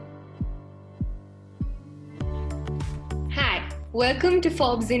Welcome to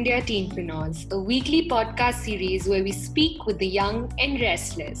Forbes India Teenpreneurs, a weekly podcast series where we speak with the young and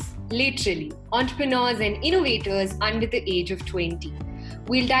restless, literally, entrepreneurs and innovators under the age of 20.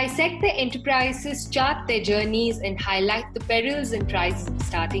 We'll dissect their enterprises, chart their journeys, and highlight the perils and prizes of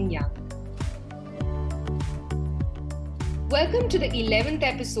starting young. Welcome to the 11th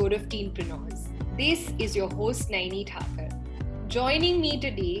episode of Teenpreneurs. This is your host, Naini Thakur. Joining me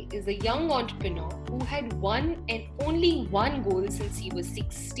today is a young entrepreneur who had one and only one goal since he was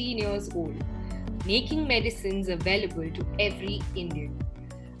 16 years old: making medicines available to every Indian.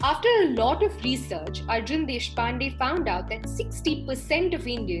 After a lot of research, Arjun Deshpande found out that 60% of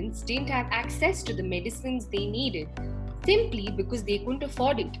Indians didn't have access to the medicines they needed simply because they couldn't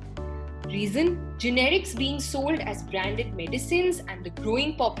afford it. Reason? Generics being sold as branded medicines and the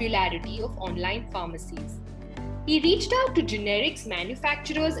growing popularity of online pharmacies. He reached out to generics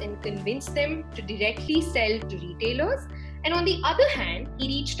manufacturers and convinced them to directly sell to retailers. And on the other hand, he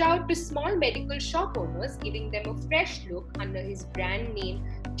reached out to small medical shop owners, giving them a fresh look under his brand name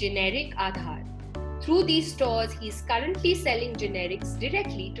Generic Aadhaar. Through these stores, he is currently selling generics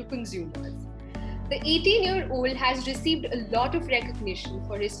directly to consumers. The 18-year-old has received a lot of recognition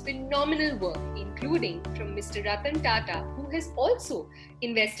for his phenomenal work, including from Mr. Ratan Tata, who has also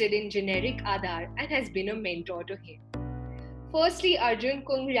invested in Generic Aadhaar and has been a mentor to him. Firstly, Arjun,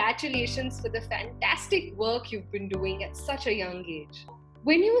 congratulations for the fantastic work you've been doing at such a young age.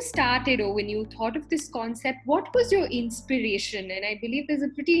 When you started or when you thought of this concept, what was your inspiration? And I believe there's a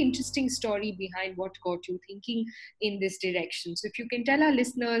pretty interesting story behind what got you thinking in this direction. So if you can tell our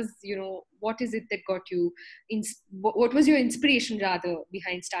listeners, what is it that got you, what was your inspiration rather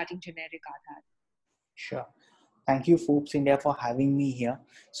behind starting Generic Aadhaar? Sure. Thank you, Forbes India, for having me here.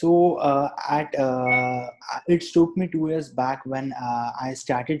 So, it took me 2 years back when I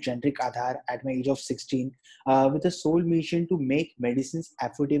started Generic Aadhaar at my age of 16 with a sole mission to make medicines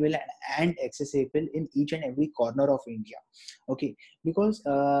affordable and accessible in each and every corner of India. Okay, because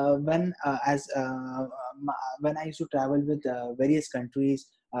when I used to travel with various countries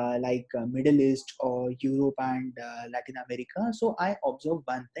like Middle East or Europe and Latin America, so I observed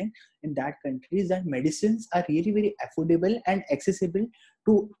one thing in that countries that medicines are really very affordable and accessible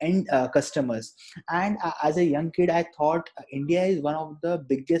to end customers. And as a young kid, I thought India is one of the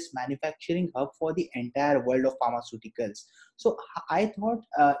biggest manufacturing hub for the entire world of pharmaceuticals. So I thought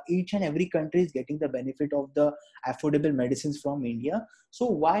each and every country is getting the benefit of the affordable medicines from India. So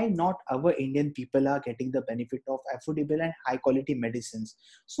why not our Indian people are getting the benefit of affordable and high quality medicines?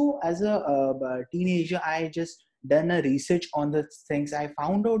 So as a teenager, I just done a research on the things. I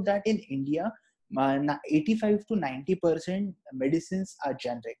found out that in India, 85 to 90% medicines are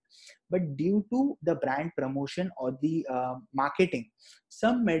generic, but due to the brand promotion or the marketing,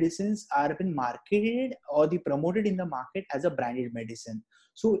 some medicines are been marketed or the promoted in the market as a branded medicine.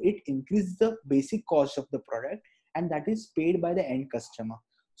 So it increases the basic cost of the product, and that is paid by the end customer.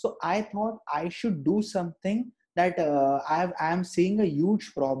 So I thought I should do something that I am seeing a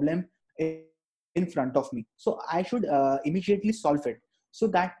huge problem in front of me. So I should immediately solve it. So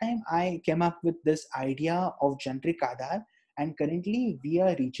that time I came up with this idea of Generic Aadhaar, and currently we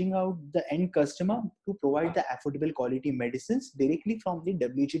are reaching out the end customer to provide the affordable quality medicines directly from the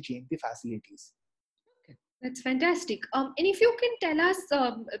WHO GMP facilities. That's fantastic. And if you can tell us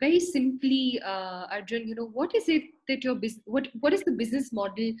very simply, Arjun, what is it that what is the business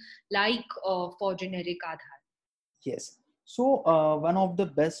model like for Generic Aadhaar? Yes. So one of the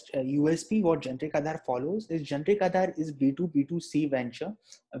best USP what Generic Aadhaar follows is Generic Aadhaar is B2B2C venture,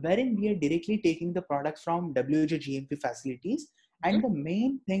 wherein we are directly taking the products from WHO GMP facilities. And the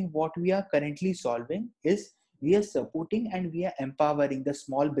main thing what we are currently solving is we are supporting and we are empowering the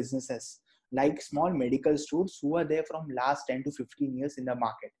small businesses like small medical stores who are there from last 10 to 15 years in the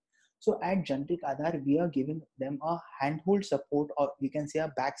market. So at Generic Aadhaar, we are giving them a handhold support, or we can say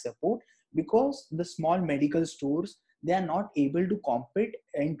a back support, because the small medical stores, they are not able to compete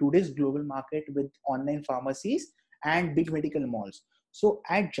in today's global market with online pharmacies and big medical malls. So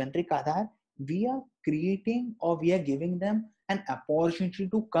at Generic Aadhaar, we are creating or we are giving them an opportunity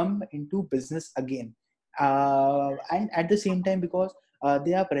to come into business again. And at the same time, because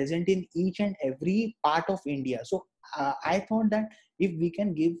they are present in each and every part of India. So I thought that if we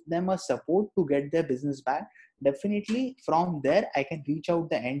can give them a support to get their business back, definitely from there I can reach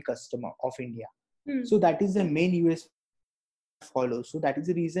out the end customer of India. So that is the main USP what follows. So that is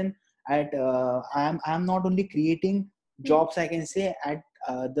the reason at I am not only creating jobs, I can say, at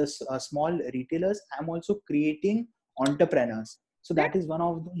the small retailers. I'm also creating entrepreneurs. So that is one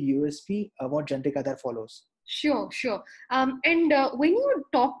of the USP what Generic Aadhaar follows. Sure, sure. And when you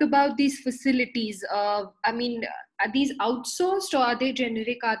talked about these facilities, I mean, are these outsourced or are they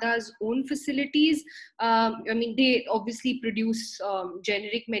generic Aadhaar's own facilities? I mean, they obviously produce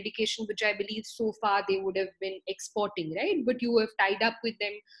generic medication, which I believe so far they would have been exporting, right? But you have tied up with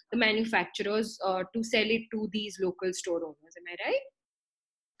them, the manufacturers, to sell it to these local store owners. Am I right?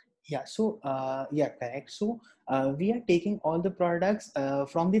 Yeah, so yeah, correct. So we are taking all the products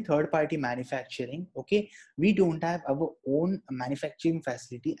from the third party manufacturing. Okay, we don't have our own manufacturing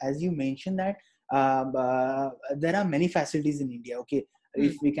facility. As you mentioned that there are many facilities in India. Okay, Hmm.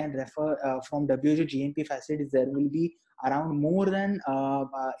 if we can refer from WHO GMP facilities, there will be around more than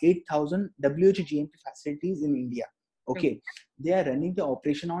 8,000 WHO GMP facilities in India. Okay. Okay, they are running the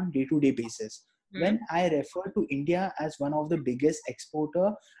operation on day-to-day basis. Hmm. When I refer to India as one of the biggest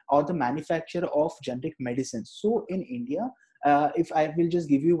exporter or the manufacturer of generic medicines. So in India, if I will just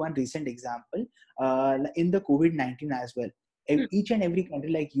give you one recent example, in the COVID-19 as well, Hmm. each and every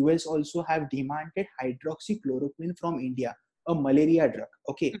country like US also have demanded hydroxychloroquine from India, a malaria drug.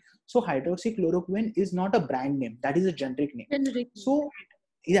 Okay, so hydroxychloroquine is not a brand name; that is a generic name. Generic. So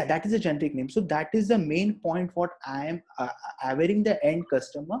yeah, that is a generic name. So that is the main point what I am averring the end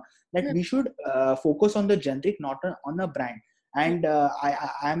customer, that Hmm. we should focus on the generic, not on a brand. And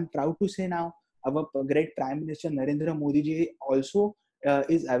I am proud to say now our great Prime Minister Narendra Modi ji also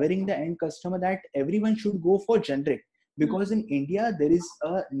is averring the end customer that everyone should go for generic, Hmm. because in India there is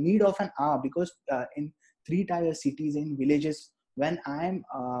a need of an hour, because in three tier cities, in villages, when I am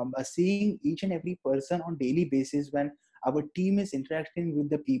seeing each and every person on daily basis, when our team is interacting with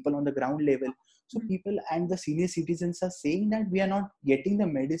the people on the ground level, so Hmm. people and the senior citizens are saying that we are not getting the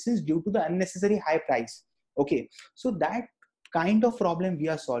medicines due to the unnecessary high price. Okay, so that kind of problem we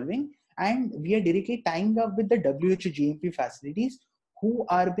are solving, and we are directly tying up with the WHO GMP facilities who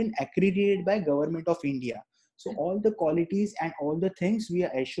are been accredited by government of India. So all the qualities and all the things we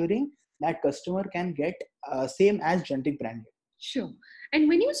are assuring that customer can get same as generic branded. Sure. And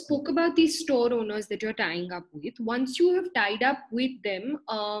when you spoke about these store owners that you're tying up with, once you have tied up with them,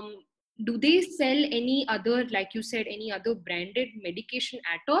 do they sell any other, like you said, any other branded medication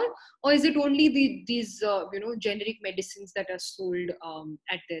at all, or is it only these generic medicines that are sold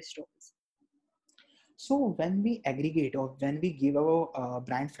at their stores? So when we aggregate or when we give our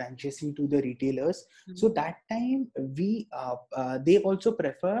brand franchisee to the retailers, so Mhm. that time we they also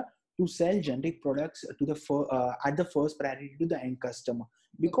prefer to sell generic products to the at the first priority to the end customer,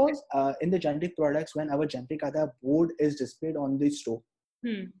 Okay. because in the generic products, when our generic other board is displayed on the store,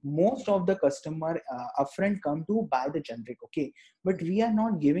 Hmm. most of the customer upfront come to buy the generic. Okay, but we are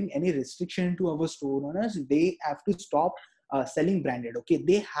not giving any restriction to our store owners, they have to stop selling branded. Okay,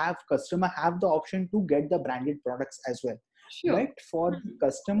 they have customer have the option to get the branded products as well, Sure. but for the Hmm.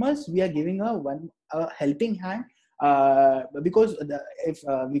 customers we are giving a helping hand, because if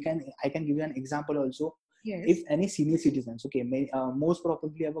we can I can give you an example also. If Yes. any senior citizens, okay, most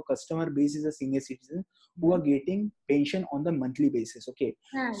probably our customer base is a senior citizen who Hmm. are getting pension on the monthly basis. Okay,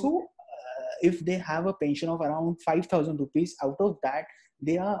 Right. so if they have a pension of around 5,000 rupees, out of that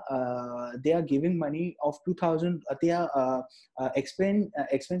they are giving money of 2,000. They are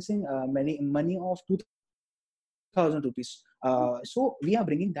expensing money of 2,000 rupees. So we are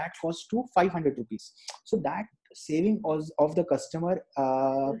bringing that cost to 500 rupees. So that saving of the customer,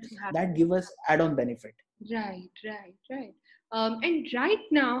 that Happen. give us add-on benefit. Right, right, right. And right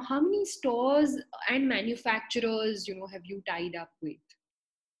now, how many stores and manufacturers, have you tied up with?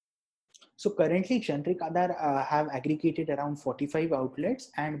 So currently, Generic Aadhaar have aggregated around 45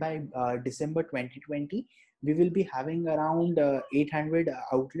 outlets, and by December 2020, we will be having around 800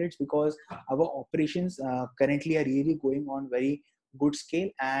 outlets, because our operations currently are really going on very good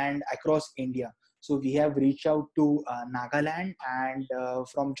scale and across India. So we have reached out to Nagaland, and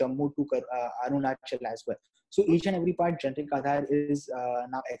from Jammu to Arunachal as well. So each and every part, Generic Aadhaar is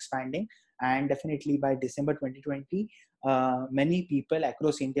now expanding, and definitely by December 2020, many people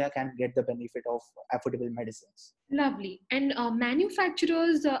across India can get the benefit of affordable medicines. Lovely. And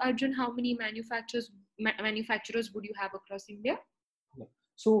manufacturers, Arjun, how many manufacturers would you have across India? Yeah.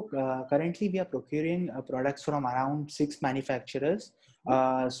 So currently we are procuring products from around six manufacturers.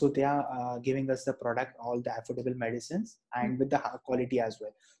 So they are giving us the product, all the affordable medicines, and with the high quality as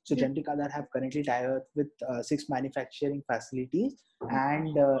well. So Generic Aadhaar have currently tied up with six manufacturing facilities,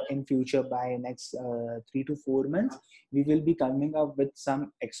 and in future by next 3 to 4 months, we will be coming up with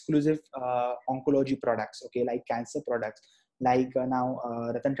some exclusive oncology products. Okay, like cancer products. Like now,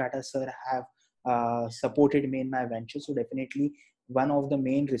 Ratan Tata sir have supported me in my venture. So definitely one of the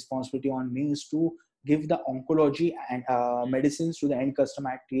main responsibility on me is to give the oncology and medicines to the end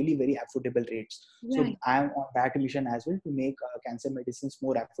customer at really very affordable rates. So Right. I am on that mission as well to make cancer medicines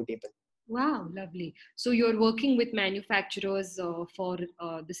more affordable. Wow, lovely. So you're working with manufacturers for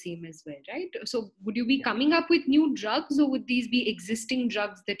the same as well, right? So would you be Yeah. coming up with new drugs, or would these be existing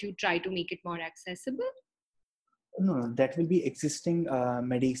drugs that you try to make it more accessible? No, no, that will be existing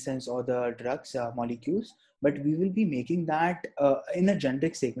medicines or the drugs molecules, but we will be making that in a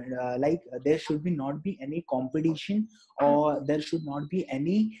generic segment. There should be not be any competition, or there should not be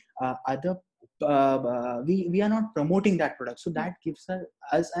any other. We are not promoting that product, so that gives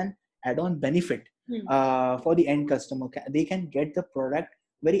us an add-on benefit Hmm. for the end customer. They can get the product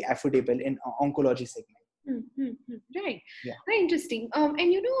very affordable in oncology segment. Right. Yeah. Very interesting. And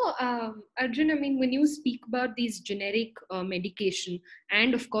Arjun, I mean, when you speak about these generic medication,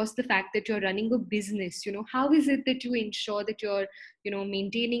 and of course the fact that you're running a business, how is it that you ensure that you're,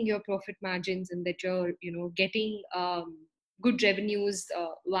 maintaining your profit margins, and that you're, getting good revenues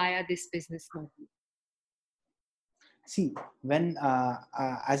via this business model? See, when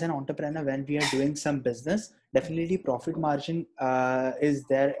as an entrepreneur, when we are doing some business, definitely profit margin is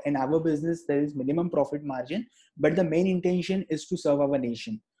there. In our business, there is minimum profit margin, but the main intention is to serve our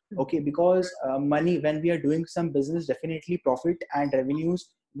nation. Okay, because money, when we are doing some business, definitely profit and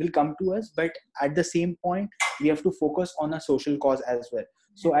revenues will come to us, but at the same point we have to focus on a social cause as well.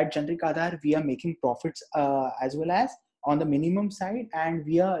 So at Generic Aadhar, we are making profits as well as on the minimum side, and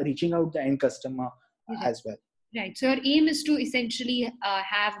we are reaching out the end customer Right. as well. Right. So your aim is to essentially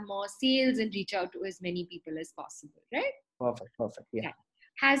have more sales and reach out to as many people as possible, right? Perfect, perfect. Yeah. Right.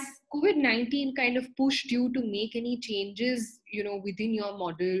 Has COVID-19 kind of pushed you to make any changes, within your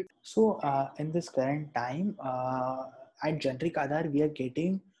model? So in this current time, at Generic Aadhar, we are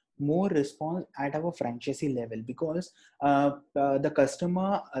getting more response at our franchisee level, because the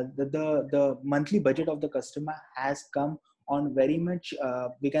customer, the monthly budget of the customer has come on very much,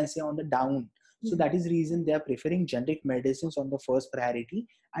 we can say, on the down. So Mhm. that is the reason they are preferring generic medicines on the first priority.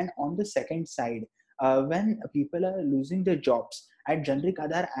 And on the second side, when people are losing their jobs, at Generic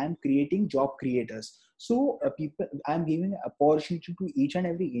Aadhar, I am creating job creators. So people, I'm giving an opportunity to each and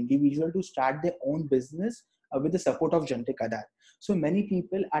every individual to start their own business with the support of Generic Aadhar. So many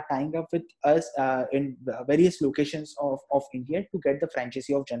people are tying up with us in various locations of India to get the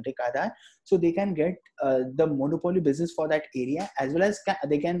franchisee of Generic Aadhar, so they can get the monopoly business for that area, as well as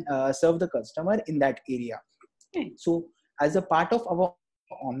they can serve the customer in that area. Right. So as a part of our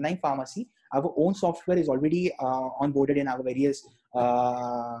online pharmacy, our own software is already onboarded in our various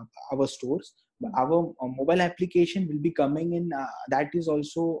our stores. Our mobile application will be coming in. That is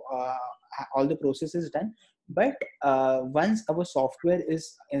also all the process is done. But once our software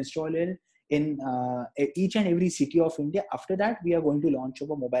is installed in each and every city of India, after that we are going to launch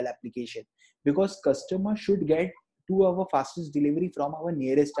our mobile application, because customer should get to our fastest delivery from our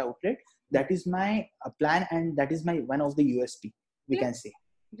nearest outlet. That is my plan, and that is my one of the USP, we Yeah. can say.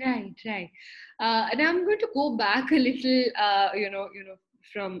 Right, right. And I'm going to go back a little,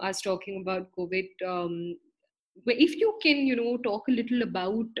 from us talking about COVID. If you can, talk a little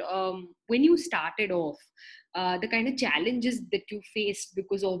about when you started off, the kind of challenges that you faced,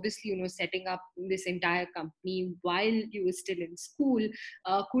 because obviously, setting up this entire company while you were still in school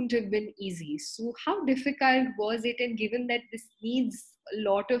couldn't have been easy. So, how difficult was it? And given that this needs a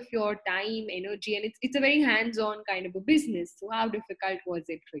lot of your time, energy, and it's a very hands-on kind of a business, so how difficult was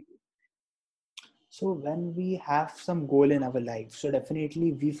it for you? So when we have some goal in our life, so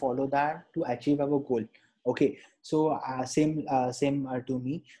definitely we follow that to achieve our goal. Okay, so same to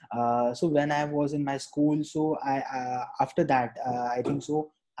me. So when I was in my school, so I after that I think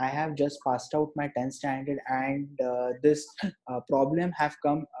so I have just passed out my 10th standard, and this problem have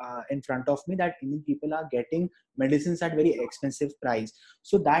come in front of me, that Indian people are getting medicines at very expensive price.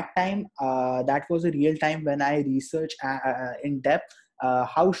 So that time, that was a real time when I researched in depth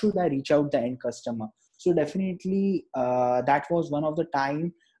how should I reach out the end customer. So definitely that was one of the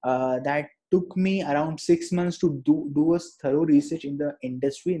time that took me around 6 months to do a thorough research in the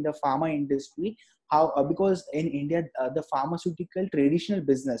industry, in the pharma industry. How because in India the pharmaceutical traditional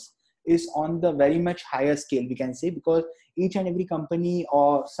business is on the very much higher scale, we can say, because each and every company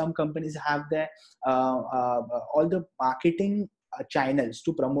or some companies have their all the marketing channels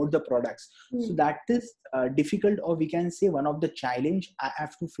to promote the products. So Hmm. that is difficult, or we can say one of the challenge I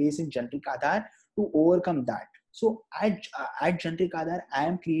have to face in Generic Aadhar to overcome that. So at Generic Aadhar, I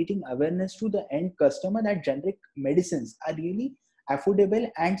am creating awareness to the end customer that generic medicines are really affordable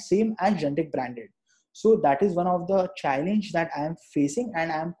and same as generic branded. So that is one of the challenge that I am facing,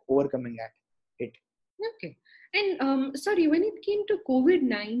 and I am overcoming at it. Okay. And sorry, when it came to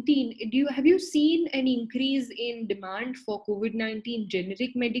COVID-19, have you seen an increase in demand for COVID-19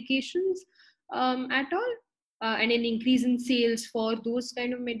 generic medications at all? And an increase in sales for those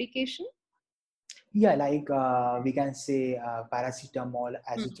kind of medication? Yeah, like we can say paracetamol,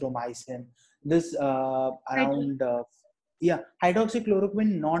 Hmm. azithromycin, this Hydro- around yeah,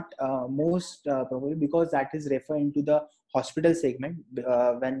 hydroxychloroquine not most probably, because that is referring to the hospital segment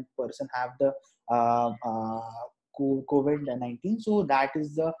when person have the COVID-19. So that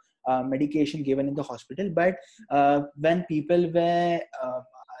is the medication given in the hospital. But when people were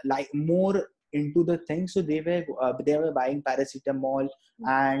like more into the thing, so they were buying paracetamol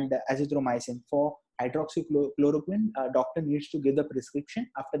and azithromycin. For hydroxychloroquine, doctor needs to give the prescription.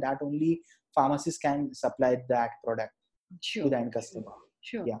 After that only pharmacist can supply that product to Sure, the end sure, customer.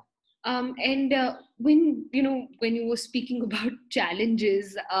 sure. Yeah. And when you were speaking about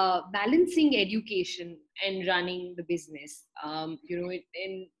challenges, balancing education and running the business, and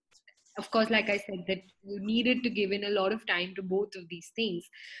of course, like I said, that you needed to give in a lot of time to both of these things.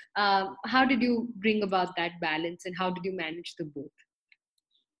 How did you bring about that balance, and how did you manage the both?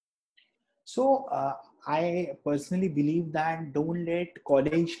 So I personally believe that don't let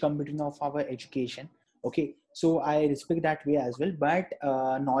college come between of our education. Okay, so I respect that way as well. But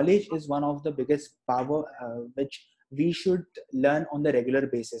knowledge is one of the biggest power which we should learn on the regular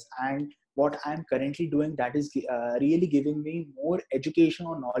basis. And what I'm currently doing, that is really giving me more education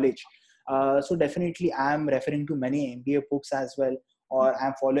or knowledge. So definitely, I'm referring to many MBA books as well, or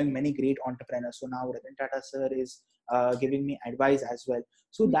I'm following many great entrepreneurs. So now Ratan Tata sir is giving me advice as well,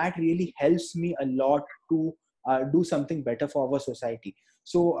 so that really helps me a lot to do something better for our society.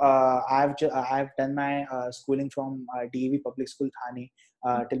 So I've done my schooling from DAV Public School Thane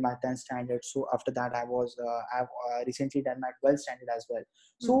till my 10th standard. So after that I've recently done my 12th standard as well.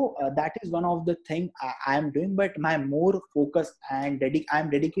 So that is one of the thing I am doing. But my more focus and I'm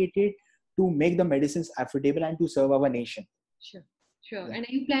dedicated to make the medicines affordable and to serve our nation. Sure, sure. Yeah. And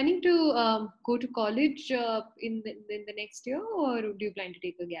are you planning to go to college in the next year, or do you plan to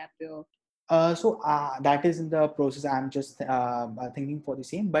take a gap year? So that is in the process. I'm just thinking for the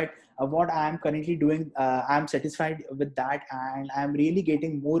same. But what I'm currently doing, I'm satisfied with that, and I'm really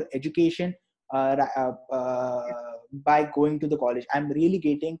getting more education by going to the college. I'm really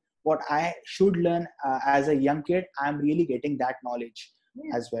getting what I should learn as a young kid. I'm really getting that knowledge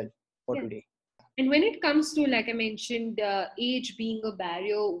Yeah. as well for Yeah. today. And when it comes to, like I mentioned, age being a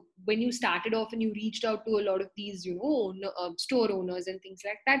barrier, when you started off and you reached out to a lot of these, store owners and things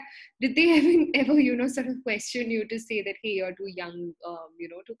like that, did they ever, sort of question you to say that, hey, you're too young,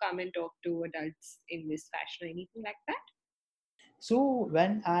 to come and talk to adults in this fashion or anything like that? So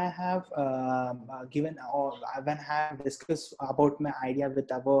when I have given, or when I have discussed about my idea with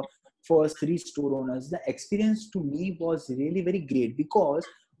our first three store owners, the experience to me was really very great, because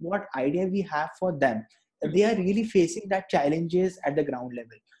what idea we have for them, they are really facing that challenges at the ground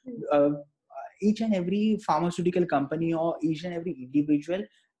level. Each and every pharmaceutical company or each and every individual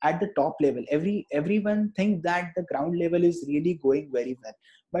at the top level, everyone think that the ground level is really going very well,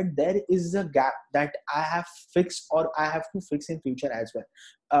 but there is a gap that I have fixed or I have to fix in future as well.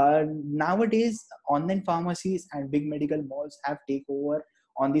 Nowadays, online pharmacies and big medical malls have take over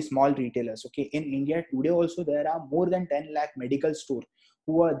on the small retailers. Okay, in India today also there are more than 10 lakh medical store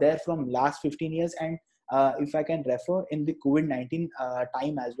who are there from last 15 years. And if I can refer in the COVID-19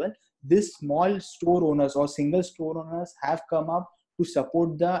 time as well, this small store owners or single store owners have come up to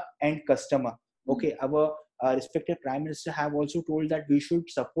support the end customer. Okay, our respected prime minister have also told that we should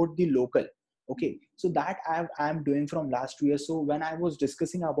support the local. Okay, so that I'm doing from last 2 years. So when I was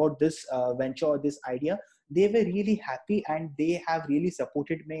discussing about this venture or this idea, they were really happy and they have really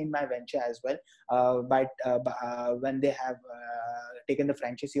supported me in my venture as well. When they have taken the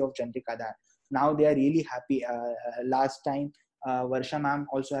franchisee of Generic Aadhaar, now they are really happy. Last time Varsha ma'am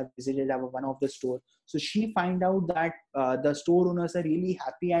also have visited our one of the store, so she find out that the store owners are really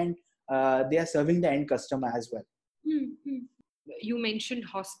happy, and they are serving the end customer as well. Hmm. You mentioned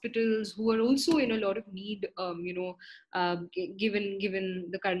hospitals who are also in a lot of need, given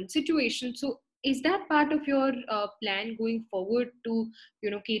the current situation. So, is that part of your plan going forward to,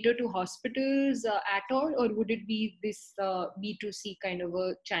 cater to hospitals at all, or would it be this B2C kind of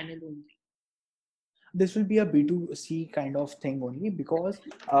a channel only? This will be a B2C kind of thing only, because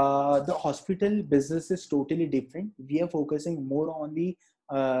the hospital business is totally different. We are focusing more on the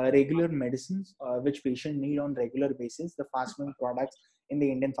regular medicines which patient need on regular basis, the fast moving products in the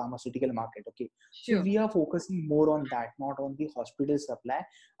Indian pharmaceutical market. Okay, so Sure. we are focusing more on that, not on the hospital supply,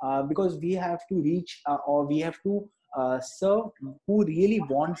 because we have to reach or we have to serve who really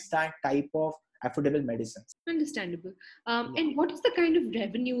wants that type of affordable medicines. Understandable. Yeah. And what is the kind of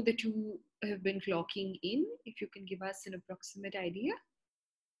revenue that you have been clocking in? If you can give us an approximate idea.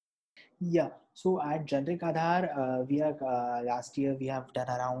 Yeah. So at Generic Aadhaar, we are last year we have done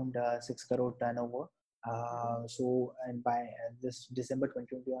around 6 crore turnover. So and by this December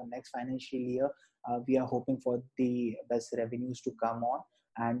 2021, next financial year, we are hoping for the best revenues to come on.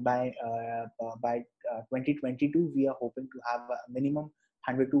 And by 2022, we are hoping to have a minimum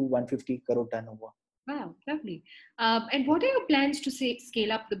 100 to 150 crore turnover. Wow, lovely. And what are your plans to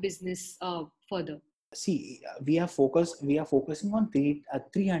scale up the business further? See, we are focusing on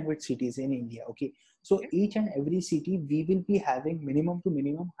 300 cities in India. Okay, so Okay. each and every city we will be having minimum to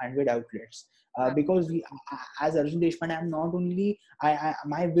minimum 100 outlets, Wow. because as Arjun Deshpande, I'm not only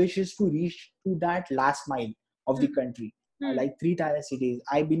my wish is to reach to that last mile of the country, Hmm. like three tier cities.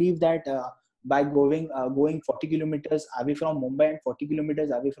 I believe that by going 40 kilometers away from Mumbai and 40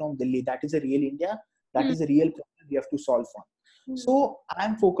 kilometers away from Delhi, that is a real India. That Hmm. is a real problem we have to solve for. Hmm. So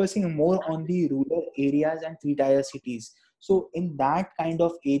I'm focusing more on the rural areas and three tier cities. So in that kind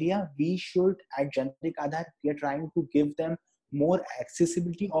of area, we should at Generic Aadhaar, we are trying to give them more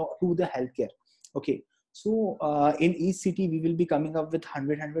accessibility to the healthcare. Okay. So in each city, we will be coming up with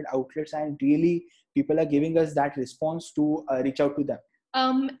 100 outlets, and really people are giving us that response to reach out to them.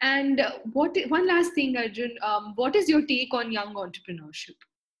 And one last thing, Arjun, what is your take on young entrepreneurship?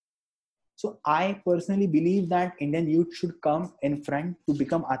 So I personally believe that Indian youth should come in front to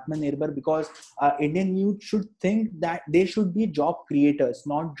become Atmanirbhar, because Indian youth should think that they should be job creators,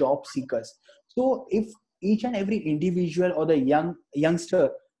 not job seekers. So if each and every individual or the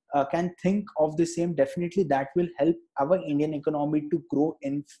youngster can think of the same, definitely that will help our Indian economy to grow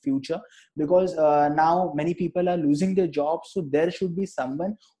in future, because now many people are losing their jobs. So there should be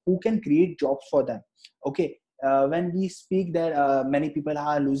someone who can create jobs for them. Okay, when we speak that many people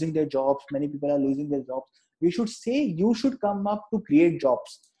are losing their jobs, many people are losing their jobs, we should say you should come up to create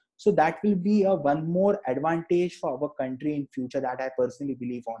jobs. So that will be a one more advantage for our country in future, that I personally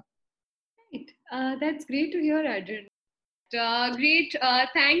believe on. Right. That's great to hear, Arjun. Great.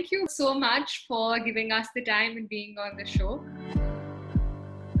 Thank you so much for giving us the time and being on the show.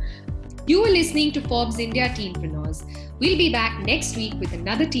 You were listening to Forbes India Teenpreneurs. We'll be back next week with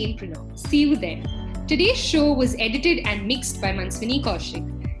another Teenpreneur. See you then. Today's show was edited and mixed by Manswini Kaushik.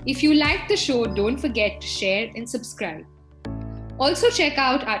 If you liked the show, don't forget to share and subscribe. Also, check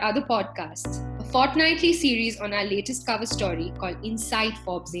out our other podcasts, a fortnightly series on our latest cover story called Inside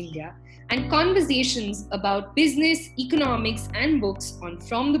Forbes India, and conversations about business, economics, and books on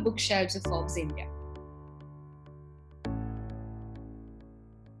From the Bookshelves of Forbes India.